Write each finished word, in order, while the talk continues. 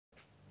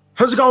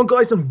How's it going,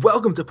 guys, and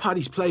welcome to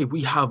Paddy's Play.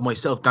 We have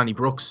myself, Danny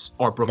Brooks,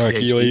 or Brooks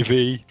Marky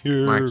HD,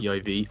 IV. Marky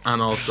IV,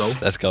 and also...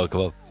 Let's go,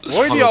 come on.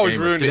 Why do you always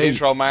Gamer. ruin the Today,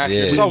 intro, Mark?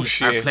 You're so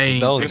shit. You're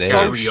so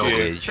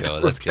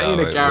shit. Let's playing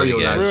go.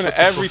 Agario, lads. Ruin it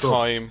every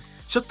time.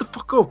 Shut the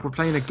fuck up. We're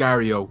playing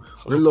Agario.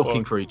 We're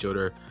looking for each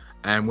other.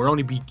 And we're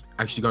only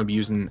actually going to be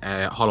using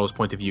Hollow's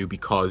point of view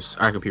because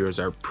our computers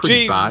are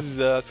pretty bad.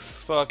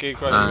 Jesus fucking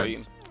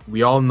Christ.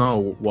 We all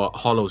know what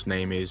Hollow's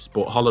name is,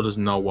 but Hollow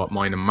doesn't know what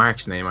mine and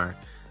Mark's name are.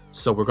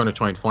 So we're going to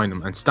try and find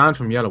them. And Stan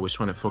from Yellow is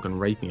trying to fucking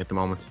rape me at the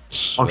moment.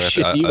 Oh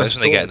shit, I just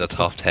want to get in the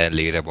top 10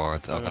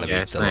 leaderboard. I'm gonna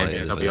be same,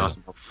 yeah, that'd be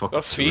awesome. Oh, fuck.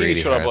 Let's feed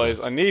each other,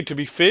 boys. I need to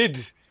be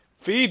fed.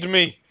 Feed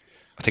me.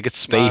 I think it's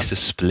space to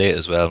split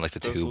as well, like the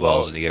two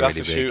balls and you get really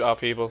big. That's to shoot at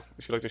people.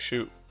 If you like to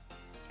shoot.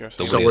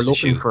 So we're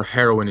looking for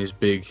heroin is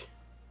big.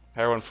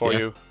 Heroin for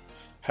you.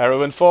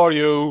 Heroin for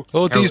you.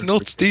 Oh, these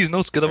nuts,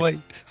 get away.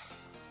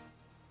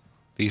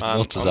 These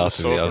nuts is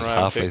after me, I was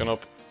halfway. Picking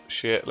up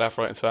shit left,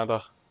 right and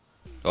centre.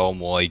 Oh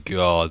my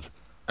god.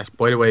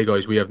 By the way,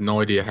 guys, we have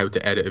no idea how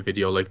to edit a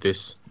video like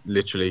this,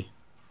 literally.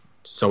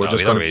 So we're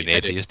just going to really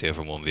need to just do it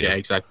from one video. Yeah,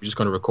 exactly. We're just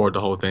going to record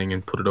the whole thing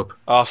and put it up.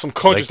 Oh, some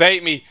cunt just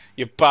ate me,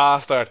 you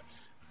bastard.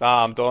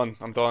 Nah, I'm done.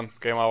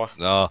 Game over.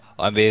 No,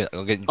 I'm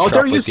getting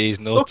trapped with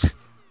these nuts.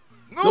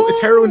 Look,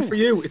 it's heroin for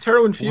you. It's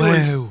heroin for you.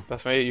 Wow.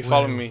 That's me. You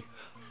following me?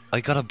 I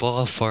got a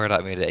ball fired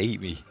at me that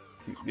ate me.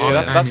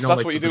 Yeah, that's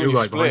what you do when you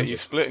split. You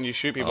split and you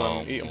shoot people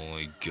and eat them. Oh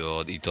my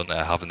god, he done that.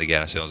 It happened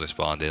again as soon as I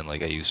spawned in.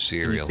 Like, I use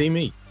cereal. You see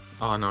me?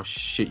 Oh no,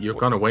 shit! You've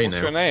gone away now.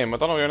 What's your name? I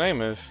don't know what your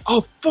name is. Oh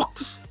fuck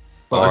this!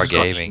 Well, R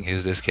Gaming.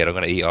 Who's this kid? I'm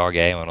gonna eat R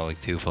Game. I'm only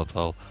 2 foot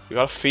tall. We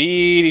gotta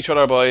feed each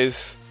other,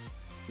 boys.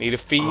 Need to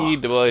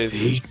feed the boys.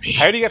 Feed me.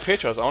 How do you get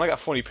pictures? I only got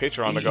a funny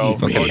picture on the go.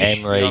 Fucking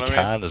Emery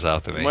Can is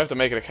after We me. might have to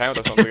make an account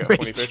or something to get a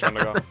funny picture on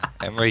the go.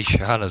 Emery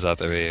Can is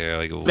after me.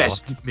 Like, what?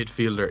 Best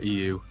midfielder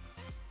EU.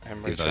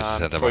 Emery Can,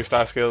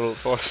 4-star skill,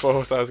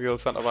 4-star skill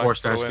centre back.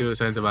 4-star skill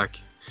centre back.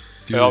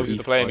 I always used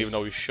to play him even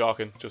though he's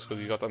shocking just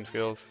because he got them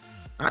skills.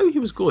 Oh, he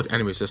was good.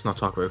 Anyways, let's not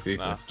talk about FIFA.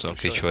 Nah,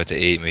 somebody tried to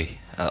eat me.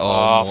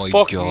 Oh my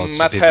fuck god,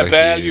 Matt some people Hebel,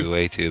 are you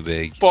way too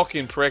big.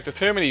 Fucking prick. There's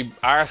too many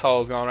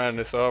arseholes going around in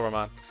this server,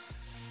 man.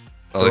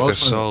 Oh, like they're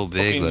so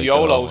big. Fucking like,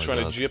 YOLO's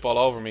trying to jip all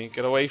over me.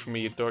 Get away from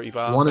me, you dirty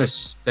bastard. I want to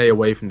stay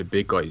away from the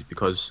big guys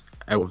because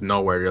out of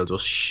nowhere they'll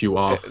just shoot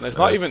off. It's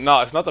not even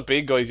it's not the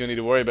big guys you need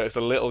to worry about. It's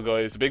the little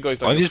guys. The big guys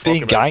don't. I'm just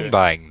being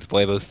gangbanged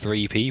by about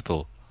 3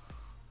 people.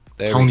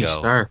 There Tony we go.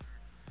 Stark.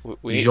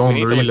 We need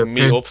to like,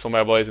 meet up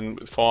somewhere, boys,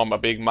 and form a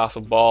big,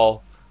 massive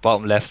ball.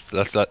 Bottom left.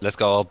 Let's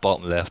go all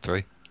bottom left,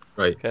 right?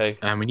 Right. Okay.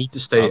 And we need to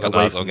stay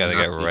away from. I'm gonna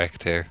get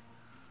wrecked here.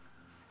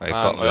 Right,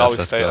 I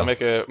always say I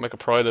make a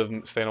pride of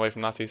staying away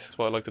from Nazis. That's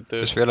what I like to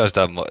do. Just realised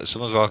that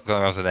someone's walking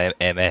around with the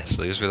name MS.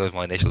 I just realised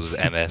my initials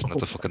is MS, not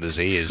the fucking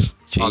disease.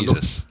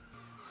 Jesus.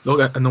 Look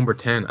at number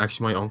 10.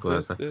 Actually, my uncle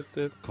has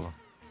that. Come on.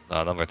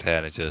 No, number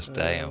 10 is just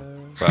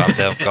damn. Right,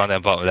 I'm going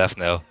down bottom left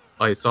now.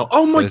 I saw.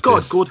 Oh my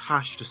god, good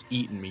hash just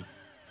eating me.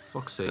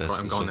 Fuck's sake, right,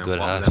 I'm going down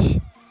bottom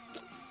left.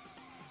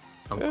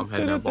 I'm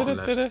heading down bottom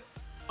left.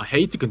 I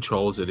hate the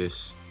controls of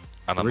this.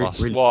 And I'm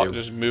lost. What?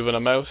 Just moving a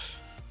mouse?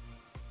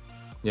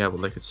 Yeah,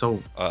 but like it's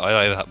so.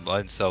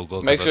 Mine's so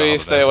good. Make sure you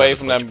stay away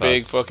from them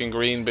big fucking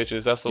green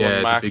bitches. That's the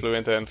one Mark flew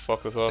into and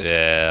fucked us up.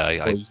 Yeah,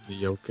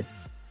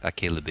 I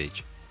killed the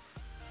bitch.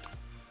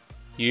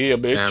 Yeah,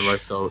 bitch. Yeah, right.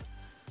 So,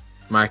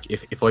 Mark,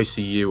 if I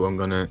see you, I'm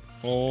gonna.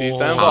 He's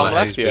down bottom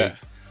left yet.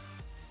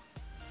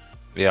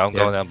 Yeah, I'm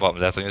going down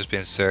bottom left. I'm just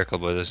being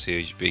circled by this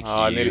huge big.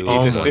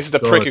 This is the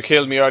prick who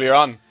killed me earlier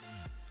on.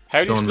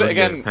 How do you split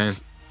again?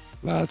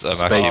 Lads, I'm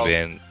actually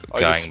being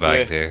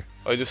gangbanged here.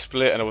 I just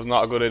split and it was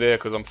not a good idea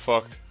because I'm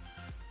fucked.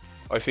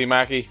 I see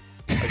Marky.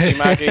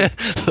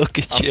 Look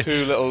at I'm you.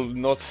 2 little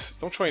nuts.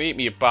 Don't try and eat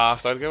me, you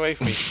bastard. Get away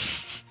from me.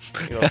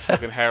 You little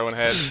fucking heroin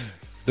head.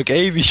 Look,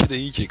 Amy should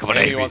eat you. Come on,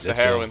 Amy. Wants the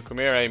heroin. Come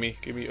here, Amy.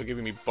 I'll give you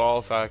me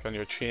ball sack on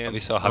your chin.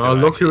 Oh,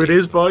 look who it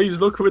is,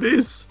 boys. Look who it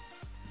is.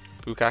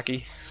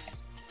 Bukaki.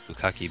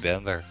 Bukaki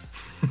Bender.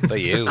 Is that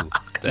you?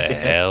 The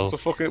hell? What the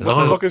fuck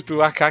is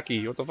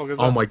Bukaki? What the fuck is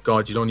that? Oh my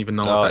god, you don't even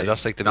know what that is.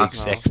 That's like the big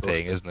sex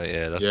thing, isn't it?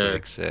 Yeah,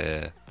 that's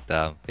the big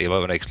damn. You might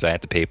want to explain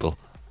it to people.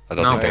 I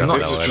don't think they're going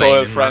to know. It's a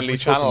child-friendly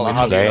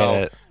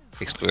channel.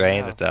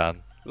 Explain it,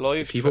 Dan.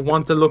 Live people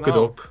want to look it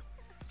up.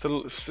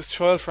 It's a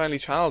child-friendly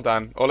channel,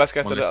 Dan. Oh, let's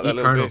get to that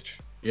little bitch.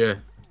 Yeah.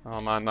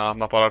 Oh man, nah, I'm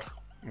not bothered.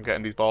 I'm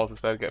getting these balls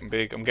instead, getting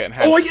big. I'm getting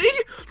heads. Oh,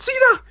 see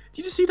that?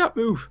 Did you see that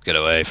move? Get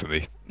away from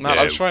me. No,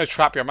 I was trying to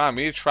trap your man.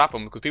 We need to trap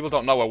him because people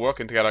don't know we're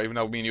working together, even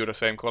though me and you are the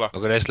same colour.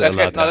 Look at this let's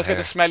get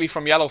the smelly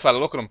from Yellow fella.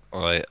 Look at him.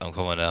 Alright, I'm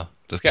coming now.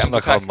 There's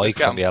someone called Mike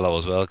from Yellow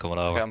as well coming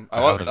over.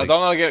 I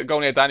don't want to go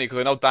near Danny because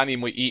I know Danny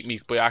might eat me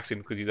by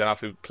accident because he's an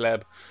absolute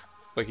pleb,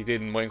 like he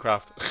did in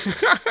Minecraft.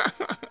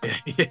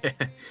 Yeah.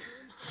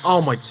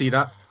 Oh, might see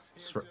that.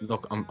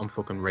 Look, I'm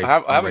fucking raped.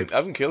 I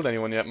haven't killed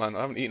anyone yet, man.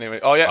 I haven't eaten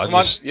anyone. Oh yeah, come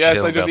on. Yes,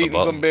 I just eaten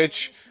some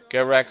bitch.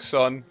 Get wrecked,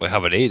 son. I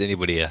haven't eaten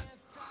anybody yet.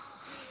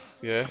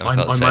 Yeah.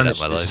 I managed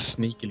to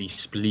sneakily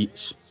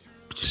split.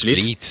 I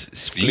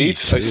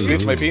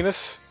split my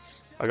penis.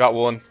 I got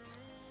one.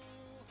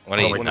 One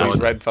of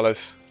these red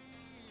fellas.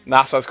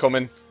 NASA's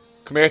coming.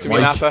 Come here to me,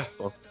 NASA.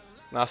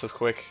 NASA's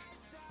quick.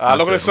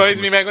 Look at the size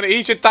of me, man. I'm gonna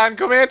eat you, Dan.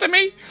 Come here to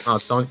me. Oh,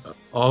 don't.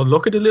 Oh,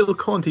 look at the little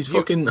cunt. He's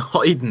fucking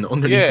hiding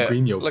underneath the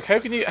green yolk. Like, how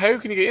can you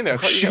get in there? I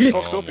thought you get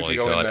fucked up if you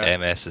go in there.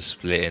 MS is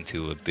split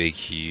into a big,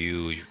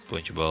 huge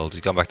bunch of balls.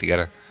 He's gone back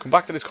together. Come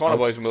back to this corner,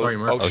 boys. And we'll, sorry,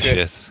 Mark. Oh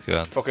shit. Go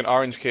on. Fucking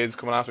orange kids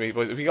coming after me,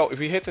 boys. If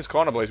we hit this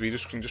corner, boys, we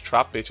can just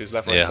trap bitches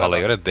left, right, Yeah, center.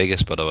 you're the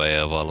biggest, by the way,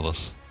 of all of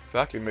us.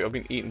 Exactly, mate. I've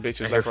been eating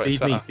bitches left, right, feed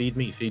center. me, feed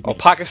me, feed me. Oh,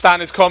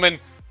 Pakistan is coming.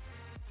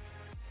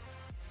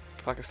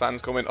 Pakistan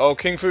is coming. Oh,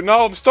 King Food.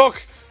 No, I'm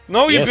stuck.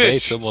 No, you bitch. I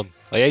ate someone.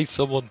 I ate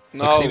someone.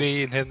 No. Look, see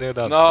me eating him there,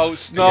 Dan. No,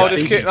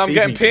 this kid. I'm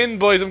getting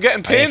pinned, boys. I'm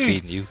getting pinned. I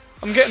ain't feeding you.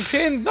 I'm getting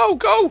pinned. No,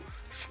 go.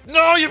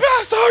 No, you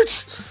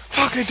bastards.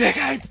 Fucking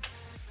dickhead.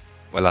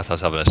 My last house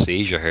having a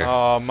seizure here.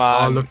 Oh,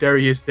 man. Oh, look, there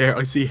he is there.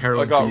 I see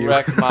heroin. I got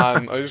wrecked,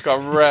 man. I just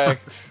got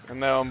wrecked. And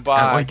now I'm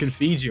back. I can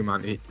feed you,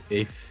 man.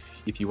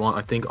 If you want,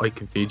 I think I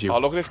can feed you. Oh,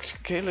 look at this.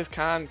 Kill this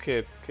can,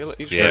 kid. Kill it.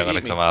 He's Yeah, I'm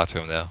gonna come after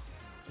him now.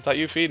 Is that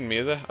you feeding me,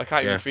 is it? I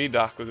can't even feed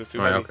that because it's too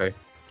heavy. Okay.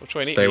 Don't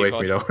try and eat Stay me, away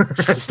from me,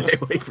 though. Stay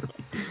away from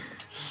me.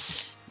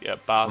 Yeah,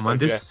 bastard. Oh, man,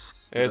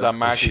 Here's that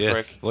Marky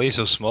prick. Why are you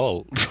so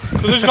small?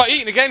 Because I just got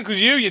eaten again because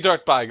you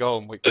dirtbag.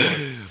 Oh my god.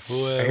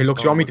 Hey, look,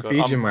 do you want me to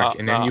feed you, Mark?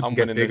 And then you can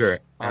get bigger,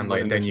 and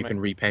then you can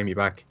repay me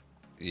back.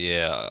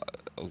 Yeah.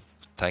 Oh,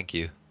 thank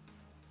you.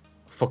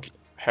 Fuck.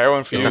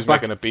 Heroin for you is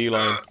making a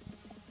beeline.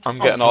 I'm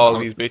getting all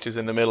these bitches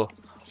in the middle.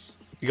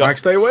 You got Mark,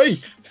 stay away.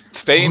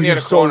 Staying near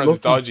the corner is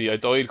dodgy. I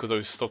died because I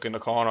was stuck in the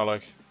corner,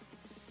 like.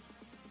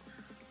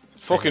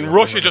 Fucking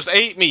Russia just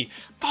ate me.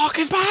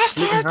 Fucking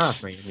bastards. Split in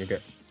half, mate, and you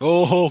get.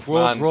 Oh,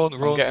 run, man, run.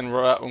 I'm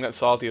getting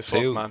salty as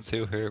fuck, man.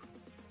 Two here.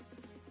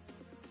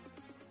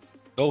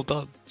 Oh,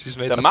 Dan, she's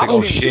made the that map big.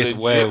 Oh seems shit, legit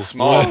wow.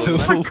 small.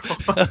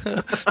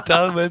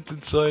 Dan went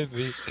inside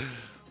me.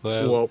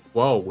 Wow.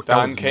 Whoa.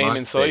 Dan came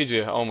inside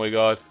you. Oh my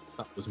god.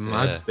 That was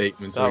mad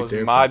statements. That was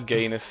mad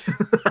gayness.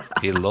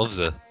 He loves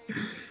it.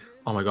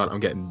 Oh my god, I'm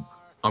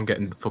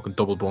getting fucking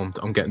double bumped.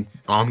 I'm getting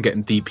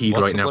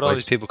DP'd right now. What are all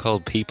these people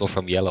called people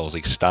from Yellow?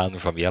 Like Stan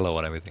from Yellow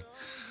and everything.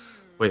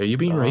 Wait, are you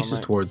being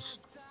racist towards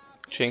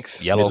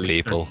Chinks? Yellow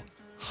people.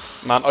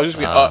 Man, I just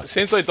been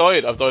since I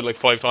died, I've died like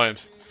 5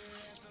 times.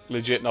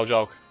 Legit, no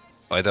joke.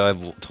 I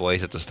died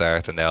twice at the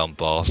start, and now I'm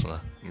bossing it.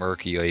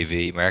 Marky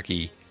IV.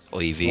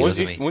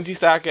 Once you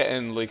start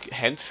getting like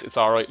hints, it's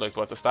alright. Like,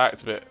 but at the start,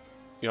 it's a bit,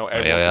 you know,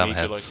 everyone can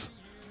meet you. Like,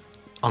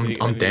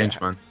 I'm Dange,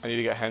 man. I need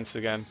to get hints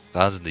again.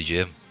 Dan's in the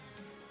gym.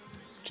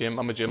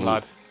 I'm a gym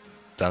lad.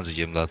 Dan's a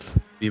gym lad.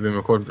 We've been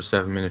recording for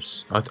 7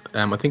 minutes. I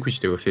think we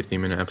should do a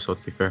 15-minute episode,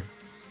 to be fair.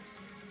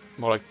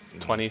 More like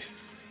 20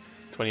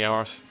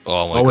 hours.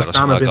 Oh my god,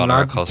 I'm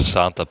gonna call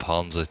Santa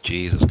Ponza.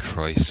 Jesus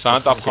Christ.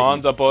 Santa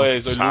Ponza,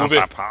 boys. I love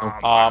it.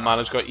 Oh man,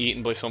 I just got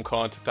eaten by some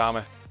cunt. Damn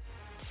it.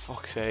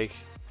 Fuck's sake.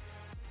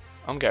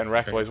 I'm getting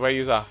wrecked, boys. Where are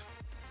you at?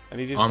 I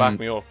need you to back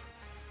me up.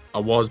 I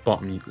was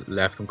bottom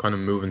left. I'm kind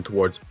of moving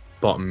towards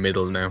bottom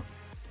middle now.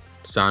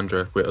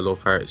 Sandra with a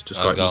love heart. It's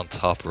just got on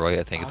top right,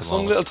 I think, at the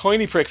some moment. little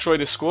tiny prick tried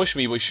to squish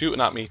me by shooting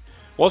at me.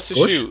 What's the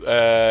shoot?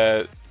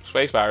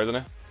 Spacebar, isn't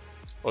it?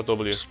 Or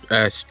W?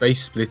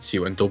 Space splits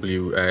you and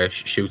W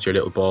shoots your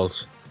little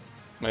balls.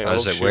 Mate, I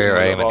was like, where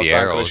I am at the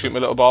arrow. Can I shoot my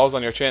little balls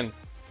on your chin?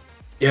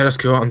 Yeah, that's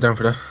cool. I'm down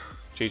for that.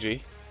 GG.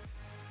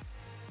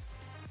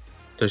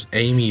 There's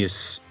Amy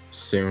is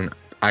soon.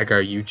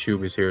 Agar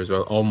YouTube is here as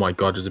well. Oh my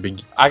god, there's a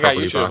big Agar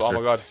YouTube. Oh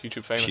my god,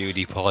 YouTube famous.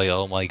 PewDiePie.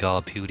 Oh my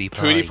god, PewDiePie.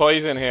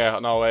 PewDiePie's in here.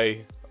 No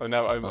way. I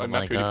met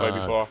PewDiePie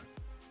before.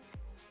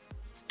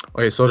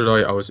 Oh yeah, so did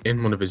I. I was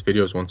in one of his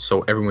videos once,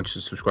 so everyone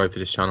should subscribe to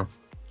this channel.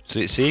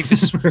 See if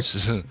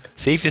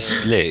it's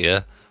split,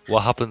 yeah?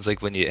 What happens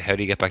like when how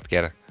do you get back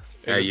together?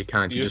 Yeah, you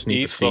can't. You just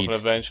need to stuff feed. And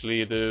eventually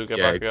you do get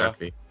back together. Yeah,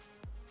 exactly.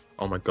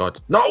 Oh my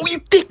god. No, you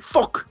dick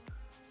fuck!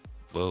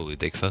 Whoa, you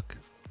dick fuck.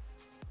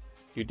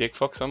 You dick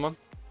fuck someone?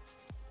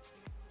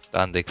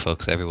 Dan dick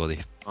fucks everybody.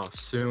 Oh,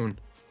 soon.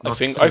 I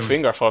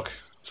finger fuck.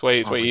 It's way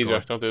easier.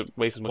 God. Don't have to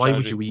waste as much energy. Why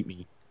would you eat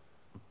me?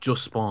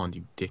 Just spawned,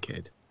 you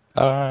dickhead.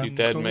 You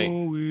dead,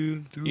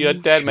 mate. You're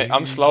dead, mate.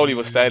 I'm slowly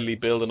but steadily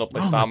building up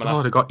my stamina. Oh my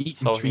god, I got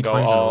eaten so 3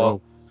 times in a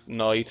row.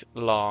 Night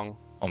long.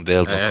 I'm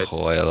building up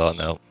quite a lot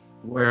now.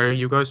 Where are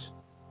you guys?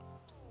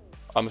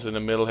 I'm just in the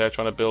middle here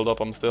trying to build up.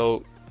 I'm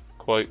still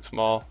quite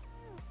small.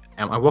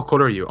 What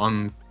colour are you?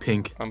 I'm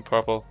pink. I'm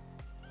purple.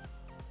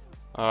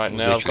 Alright,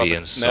 now I've got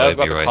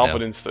the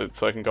confidence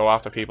so I can go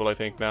after people, I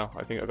think, now.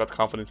 I think I've got the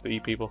confidence to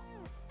eat people.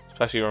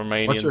 Especially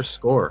Romanians. What's your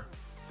score?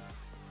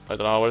 I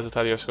don't know, what does it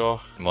tell you your score?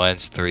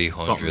 Mine's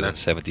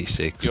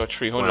 376. You're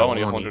 300, I'm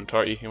only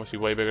 130. You must be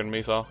way bigger than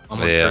me, so.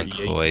 I'm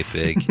quite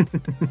big.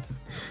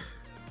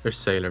 You're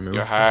Sailor Moon.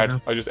 You're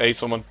hard. I just ate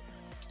someone.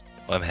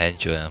 I'm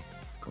hench, I am.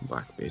 Come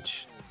back,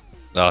 bitch.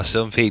 No,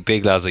 some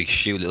big lads like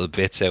shoot little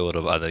bits out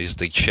of them and they just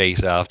like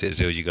chase after it as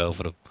soon as you go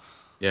for them.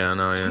 Yeah, I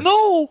know, yeah.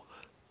 No!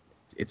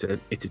 It's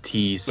a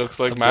tease. Looks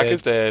like Mark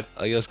is dead.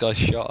 I just got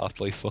shot at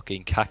by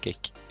fucking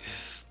Kakik.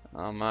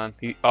 Oh man,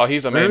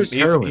 he's the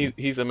main.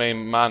 He's the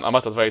main man. I'm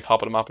at the very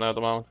top of the map now at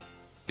the moment.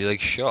 He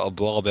like shot a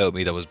blob out at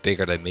me that was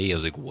bigger than me. I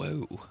was like,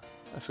 whoa.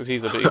 That's because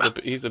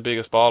he's the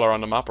biggest baller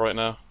on the map right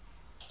now.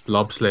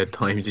 Bobsled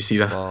time. Did you see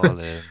that?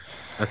 Ballin'.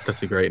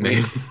 That's a great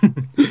name.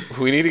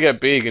 We need to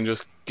get big and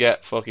just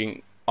get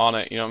fucking on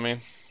it. You know what I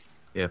mean?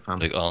 Yeah, fam.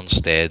 Like on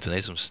steads. I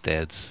need some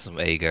steads. Some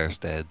Agar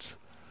steads.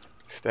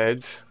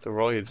 Steads, the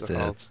roids. They're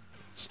called.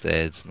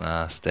 Steads.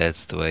 Nah,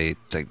 steads. The way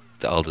like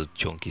all the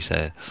junkies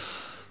say.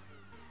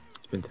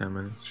 It's been 10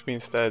 minutes. What do you mean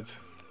steads?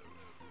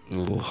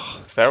 Ooh.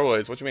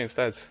 Steroids. What do you mean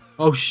steads?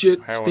 Oh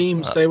shit! Heroin.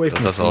 Steam. Stay away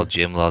from That's Steam. all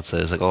gym lad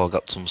says. Like, oh, I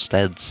got some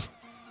steads.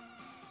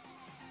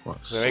 What?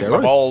 They make my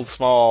Steroids? balls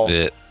small.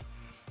 Yeah.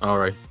 All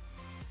right.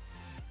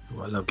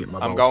 Oh, I love getting my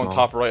I'm balls going small.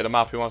 top right of the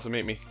map. Who wants to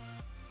meet me?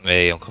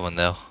 Hey, I'm coming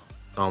now.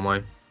 Oh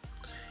my.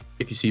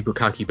 If you see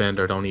Bukaki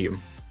Bender, don't eat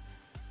him.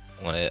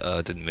 When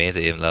I didn't mean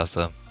to aim last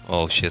time.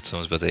 Oh shit,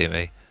 someone's about to aim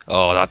me.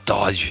 Oh, that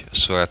dodge! I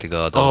swear to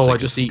God. That was Oh, like I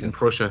just eaten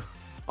Prussia.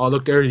 Oh,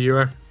 look, there you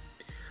are.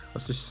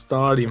 That's the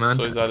starty, man.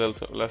 So is that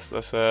little let's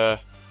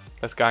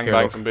gangbang Here,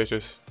 look. some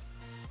bitches.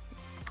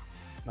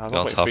 Nah, Go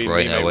on don't top feed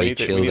right me, now, mate. wait, We need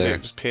chill to there.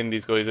 just pin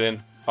these guys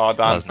in. Oh,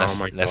 Dan. Oh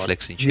my God.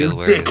 Netflix and You chill.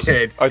 Where is?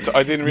 dickhead.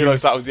 I didn't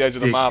realise that was the edge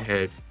of the map.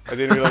 Dickhead. I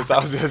didn't realise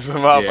that was the edge of the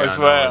map. Yeah, I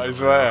swear, know, I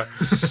swear.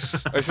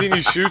 know. I seen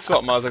you shoot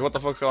something. I was like, what the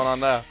fuck's going on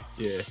there?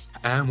 Yeah.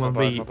 My When bad,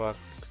 we, my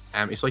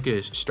bad. it's like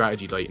a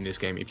strategy light in this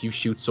game. If you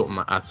shoot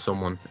something at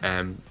someone,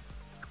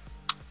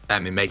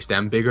 it makes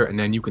them bigger, and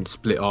then you can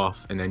split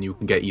off, and then you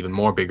can get even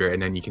more bigger,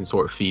 and then you can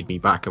sort of feed me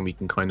back, and we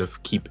can kind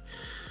of keep,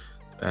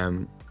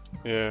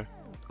 Yeah.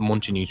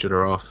 munching each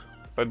other off.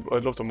 I'd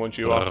love to munch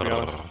you off, to be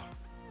honest.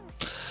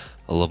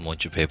 I love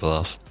munching people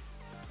off.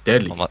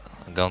 Deadly.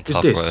 I'm going Who's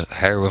top this? right.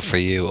 Heroin for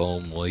you. Oh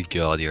my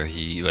God, you're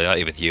huge. Well, not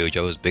even huge.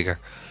 I was bigger.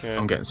 Yeah.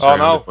 I'm getting Oh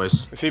surrounded, no!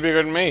 boys. Is he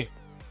bigger than me?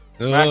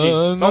 Mackie,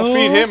 don't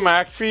feed him,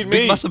 Mac. Feed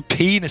Big me. massive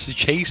penis is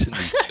chasing me.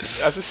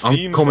 That's a I'm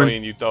Steam coming.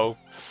 sign, you dope.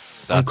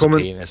 That's a coming.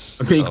 penis.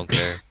 I Big- don't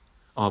care.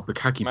 Oh,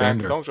 Bukaki Mac,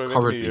 Bender. don't drive into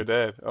me. Currently. You're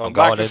dead. Oh, I'm Mac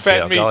going just into you.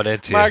 fed I'm me. going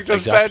into you. Mac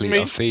just Exactly. fed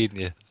me. I'm feeding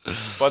you.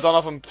 But I don't know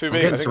if I'm too I'm big.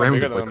 I getting think I'm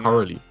bigger surrounded than by him.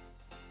 Coralie.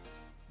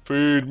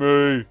 Feed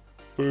me.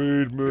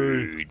 Feed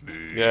me.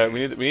 Yeah,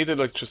 we need to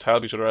like just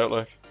help each other out,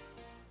 like.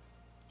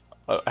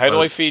 How do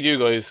I feed you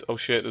guys? Oh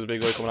shit, there's a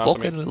big guy coming after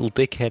me. Fucking little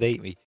dickhead ate me.